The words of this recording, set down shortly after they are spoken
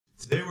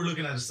Today we're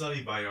looking at a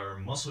study by our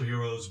muscle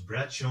heroes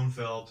Brad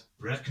Schoenfeld,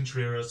 Brad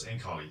Contreras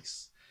and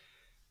colleagues.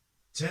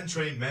 10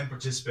 trained men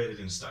participated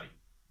in the study.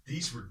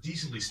 These were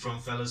decently strong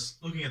fellas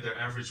looking at their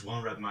average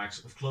 1 rep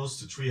max of close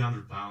to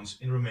 300 pounds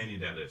in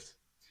Romanian deadlift.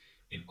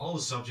 In all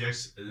the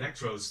subjects,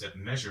 electrodes that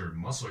measure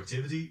muscle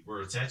activity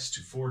were attached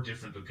to 4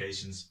 different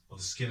locations of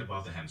the skin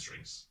above the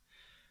hamstrings.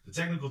 The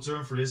technical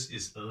term for this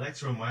is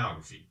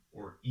electromyography,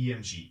 or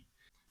EMG.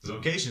 The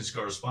locations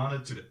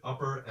corresponded to the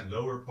upper and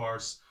lower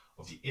parts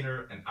of the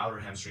inner and outer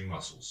hamstring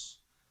muscles.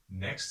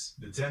 Next,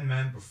 the 10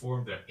 men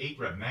performed their 8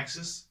 rep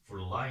maxes for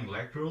the lying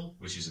leg curl,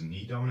 which is a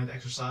knee dominant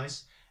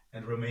exercise,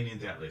 and the Romanian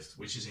deadlift,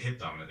 which is a hip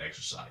dominant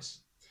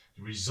exercise.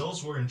 The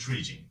results were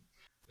intriguing.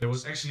 There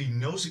was actually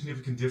no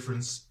significant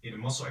difference in the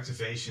muscle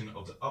activation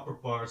of the upper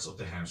parts of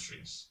the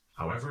hamstrings.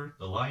 However,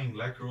 the lying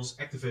leg curls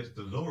activated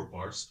the lower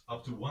parts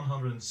up to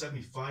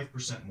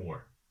 175%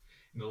 more.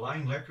 In the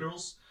lying leg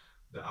curls,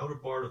 the outer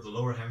part of the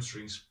lower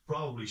hamstrings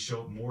probably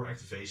showed more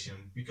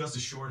activation because the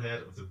short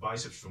head of the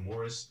biceps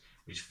femoris,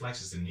 which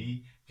flexes the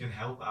knee, can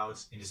help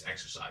out in this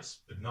exercise,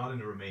 but not in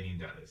the Romanian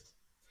deadlift.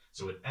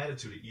 So it added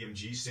to the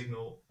EMG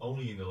signal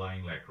only in the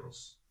lying leg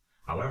curls.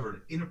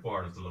 However, the inner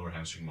part of the lower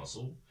hamstring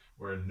muscle,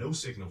 where no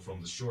signal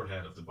from the short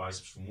head of the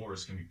biceps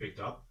femoris can be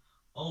picked up,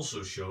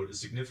 also showed a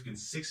significant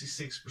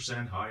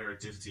 66% higher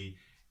activity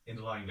in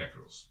the lying leg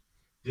curls.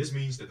 This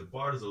means that the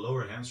part of the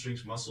lower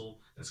hamstrings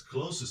muscle that's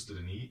closest to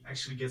the knee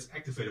actually gets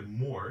activated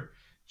more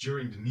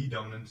during the knee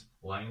dominant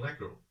lying leg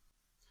curl.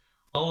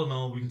 All in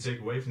all, we can take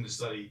away from this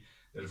study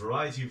that a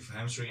variety of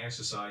hamstring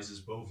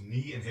exercises, both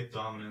knee and hip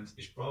dominant,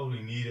 is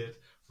probably needed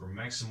for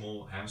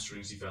maximal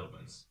hamstrings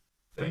development.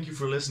 Thank you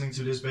for listening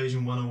to this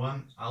Bayesian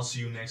 101. I'll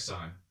see you next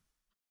time.